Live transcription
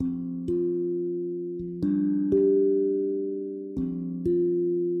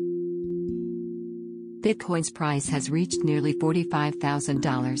Bitcoin's price has reached nearly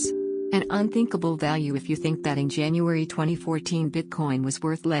 $45,000. An unthinkable value if you think that in January 2014 Bitcoin was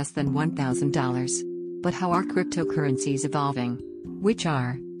worth less than $1,000. But how are cryptocurrencies evolving? Which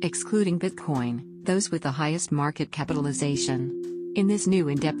are, excluding Bitcoin, those with the highest market capitalization? In this new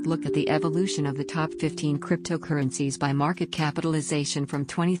in-depth look at the evolution of the top 15 cryptocurrencies by market capitalization from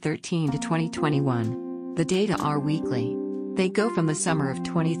 2013 to 2021. The data are weekly. They go from the summer of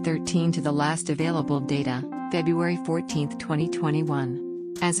 2013 to the last available data, February 14,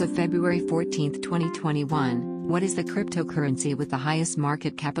 2021. As of February 14, 2021, what is the cryptocurrency with the highest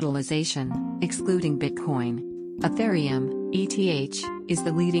market capitalization, excluding Bitcoin? Ethereum, ETH, is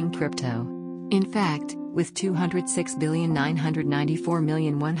the leading crypto. In fact, with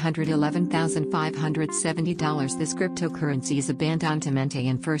 $206,994,111,570, this cryptocurrency is a Bandontemente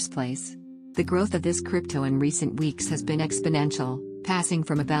in first place. The growth of this crypto in recent weeks has been exponential, passing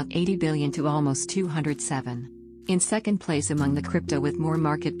from about 80 billion to almost 207. In second place among the crypto with more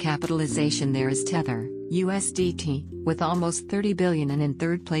market capitalization there is Tether, USDT, with almost 30 billion, and in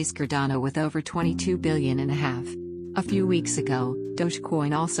third place Cardano with over 22 billion and a half. A few weeks ago,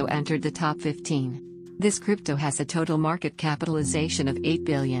 Dogecoin also entered the top 15. This crypto has a total market capitalization of 8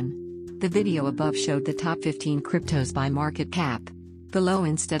 billion. The video above showed the top 15 cryptos by market cap. Below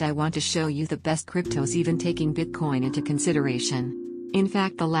instead I want to show you the best cryptos even taking Bitcoin into consideration. In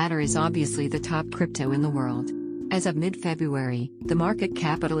fact, the latter is obviously the top crypto in the world. As of mid-February, the market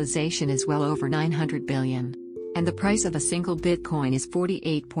capitalization is well over 900 billion. And the price of a single Bitcoin is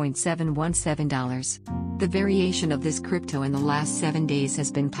 $48.717. The variation of this crypto in the last 7 days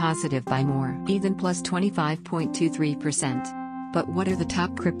has been positive by more than plus 25.23%. But what are the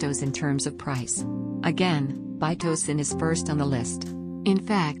top cryptos in terms of price? Again, Bitossin is first on the list. In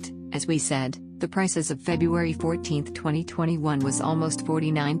fact, as we said, the price as of February 14, 2021 was almost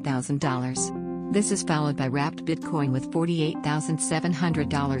 $49,000. This is followed by Wrapped Bitcoin with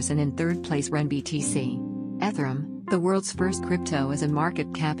 $48,700 and in third place RenBTC. Ethereum, the world's first crypto as a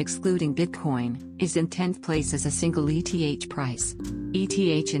market cap excluding Bitcoin, is in 10th place as a single ETH price.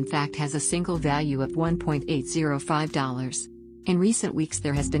 ETH in fact has a single value of $1.805. In recent weeks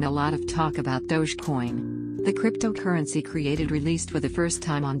there has been a lot of talk about Dogecoin. The cryptocurrency released for the first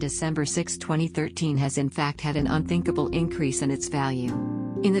time on December 6, 2013 has in fact had an unthinkable increase in its value.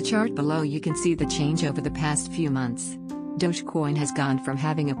 In the chart below you can see the change over the past few months. Dogecoin has gone from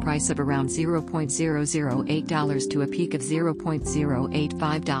having a price of around $0.008 to a peak of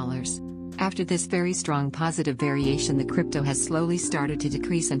 $0.085. After this very strong positive variation, the crypto has slowly started to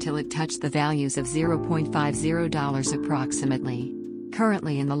decrease until it touched the values of $0.50 approximately.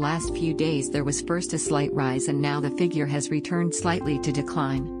 Currently, in the last few days there was first a slight rise and now the figure has returned slightly to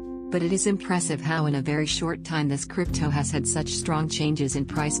decline. But it is impressive how in a very short time this crypto has had such strong changes in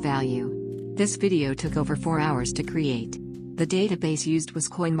price value. This video took over 4 hours to create. The database used was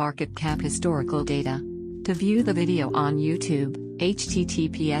CoinMarketCap historical data. To view the video on YouTube,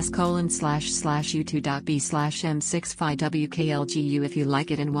 https://youtube.b/m65wklgu. If you like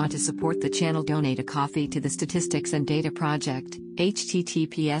it and want to support the channel, donate a coffee to the Statistics and Data Project,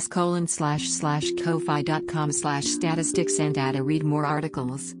 https://ko-fi.com/statisticsandData. Read more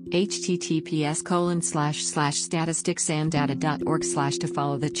articles, https://statisticsandData.org/ to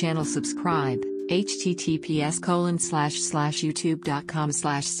follow the channel. Subscribe,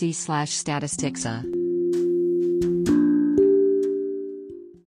 https://youtube.com/c/statistics.